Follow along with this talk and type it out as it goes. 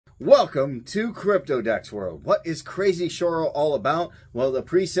Welcome to CryptoDexWorld. What is CrazySharo all about? Well, the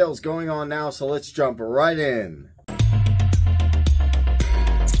pre-sale is going on now, so let's jump right in.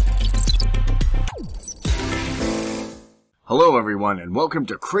 Hello everyone, and welcome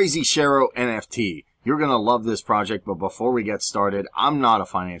to CrazySharo NFT. You're going to love this project, but before we get started, I'm not a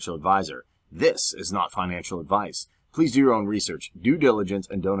financial advisor. This is not financial advice. Please do your own research, due diligence,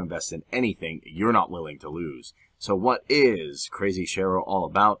 and don't invest in anything you're not willing to lose. So what is CrazySharo all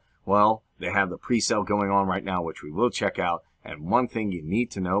about? Well, they have the pre-sale going on right now, which we will check out. And one thing you need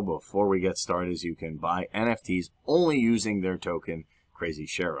to know before we get started is you can buy NFTs only using their token,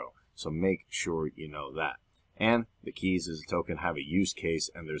 CrazySharo. So make sure you know that. And the keys is the token have a use case,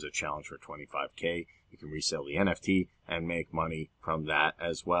 and there's a challenge for 25K. You can resell the NFT and make money from that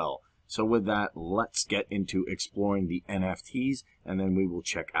as well. So with that, let's get into exploring the NFTs, and then we will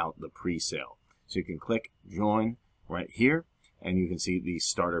check out the pre-sale. So you can click join right here, and you can see the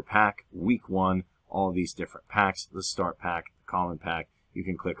starter pack, week 1, all these different packs, the start pack, the common pack. You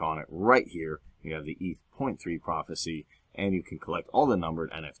can click on it right here. You have the ETH.3 prophecy, and you can collect all the numbered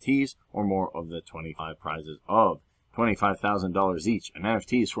NFTs or more of the 25 prizes of $25,000 each. And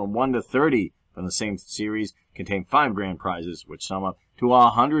NFTs from 1 to 30 from the same series contain 5 grand prizes, which sum up to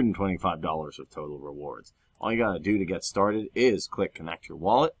 $125 of total rewards. All you got to do to get started is click connect your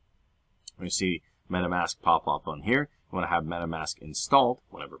wallet. You see MetaMask pop up on here. You want to have MetaMask installed,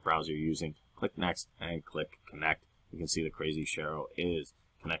 whatever browser you're using. Click next and click connect. You can see the CrazySharo is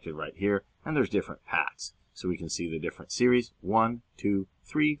connected right here, and there's different packs. So we can see the different series, 1, 2,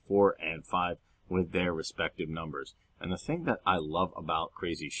 3, 4, and 5 with their respective numbers. And the thing that I love about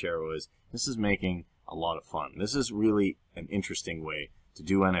CrazySharo is this is making a lot of fun. This is really an interesting way to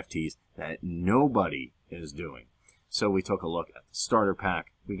do NFTs that nobody is doing. So we took a look at the starter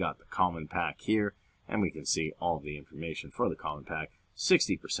pack. We got the common pack here, and we can see all of the information for the common pack.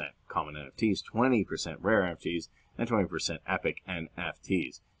 60% common NFTs, 20% rare NFTs, and 20% epic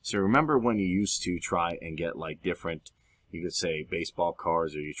NFTs. So remember when you used to try and get like different, you could say baseball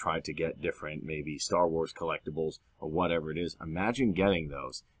cards, or you tried to get different maybe Star Wars collectibles or whatever it is. Imagine getting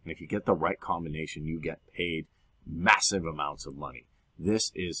those, and if you get the right combination, you get paid massive amounts of money.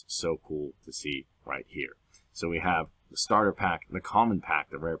 This is so cool to see right here. So we have the starter pack, the common pack,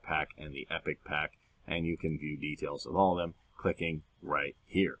 the rare pack, and the epic pack, and you can view details of all of them clicking right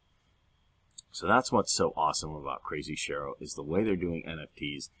here. So that's what's so awesome about CrazySharo is the way they're doing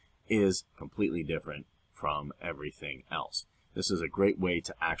NFTs is completely different from everything else. This is a great way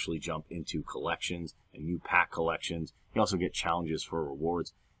to actually jump into collections and new pack collections. You also get challenges for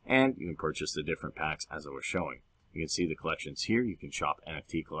rewards, and you can purchase the different packs as I was showing. You can see the collections here. You can shop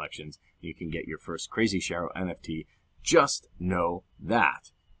NFT collections. You can get your first CrazySharo NFT. Just know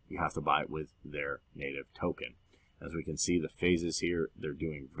that you have to buy it with their native token. As we can see, the phases here, they're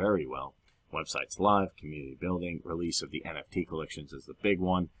doing very well. Websites live, community building, release of the NFT collections is the big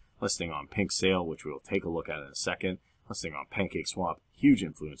one. Listing on PinkSale, which we'll take a look at in a second. Listing on PancakeSwap, huge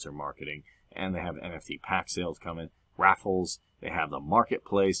influencer marketing. And they have NFT pack sales coming, raffles. They have the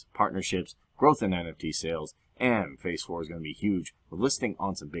marketplace, partnerships, growth in NFT sales. And phase 4 is going to be huge. We're listing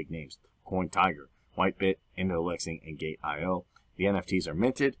on some big names. CoinTiger, Whitebit, Indexing, and Gate.io. The NFTs are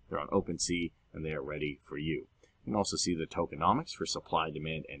minted, they're on OpenSea, and they are ready for you. You can also see the tokenomics for supply,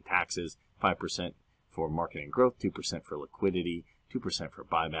 demand, and taxes. 5% for marketing growth, 2% for liquidity, 2% for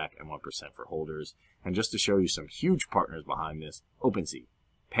buyback, and 1% for holders. And just to show you some huge partners behind this, OpenSea,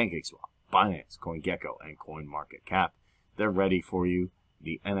 PancakeSwap, Binance, CoinGecko, and CoinMarketCap. They're ready for you.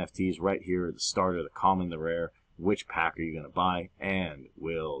 The NFTs right here, the starter, the common, the rare, which pack are you going to buy, and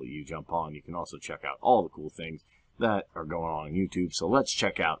will you jump on? You can also check out all the cool things that are going on YouTube. So let's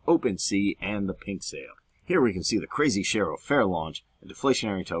check out OpenSea and the PinkSale. Here we can see the CrazySharo Fair Launch, a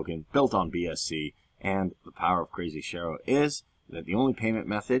deflationary token built on BSC, and the power of CrazySharo is that the only payment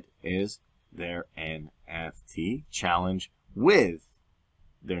method is their NFT challenge with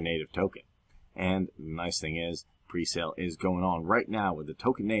their native token. And the nice thing is, pre-sale is going on right now with the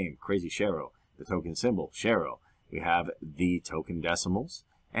token name CrazySharo, the token symbol Sharo. We have the token decimals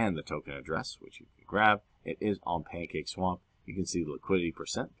and the token address, which you can grab. It is on PancakeSwap. You can see the liquidity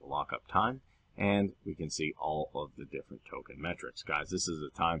percent, the lockup time, and we can see all of the different token metrics. Guys, this is the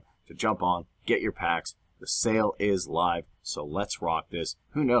time to jump on, get your packs. The sale is live, so let's rock this.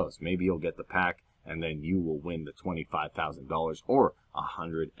 Who knows? Maybe you'll get the pack, and then you will win the $25,000 or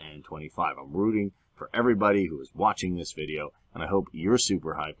 $125,000. I'm rooting for everybody who is watching this video, and I hope you're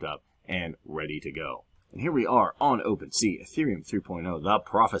super hyped up and ready to go. And here we are on OpenSea, Ethereum 3.0, the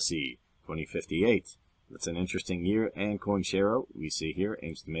prophecy, 2058. That's an interesting year, and CoinSharo, we see here,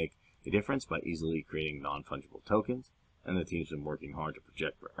 aims to make a difference by easily creating non-fungible tokens. and the team's been working hard to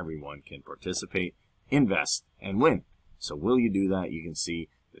project where everyone can participate, invest, and win. So will you do that? You can see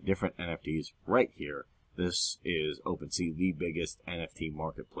the different NFTs right here. This is OpenSea, the biggest NFT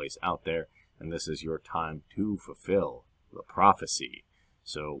marketplace out there, and this is your time to fulfill the prophecy.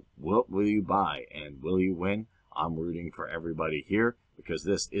 So what will you buy and will you win? I'm rooting for everybody here because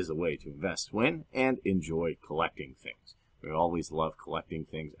this is a way to invest, win, and enjoy collecting things. We always love collecting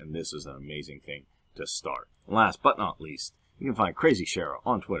things, and this is an amazing thing to start. Last but not least, you can find CrazySharo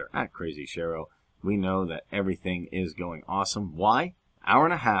on Twitter at CrazySharo. We know that everything is going awesome. Why? Hour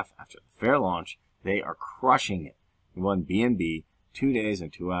and a half after the fair launch, they are crushing it. We won BNB, 2 days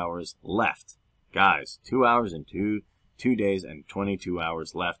and 2 hours left. Guys, 2 hours and 2 days and 22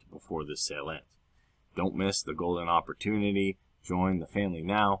 hours left before this sale ends. Don't miss the golden opportunity. Join the family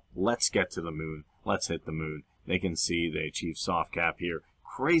now. Let's get to the moon. Let's hit the moon. They can see they achieved soft cap here.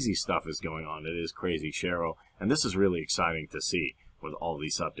 Crazy stuff is going on. It is CrazySharo, and this is really exciting to see with all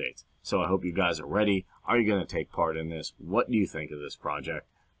these updates. So I hope you guys are ready. Are you going to take part in this? What do you think of this project?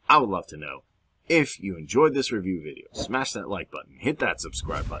 I would love to know. If you enjoyed this review video, smash that like button, hit that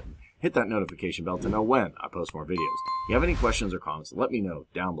subscribe button, hit that notification bell to know when I post more videos. If you have any questions or comments, let me know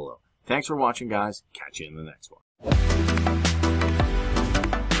down below. Thanks for watching, guys. Catch you in the next one.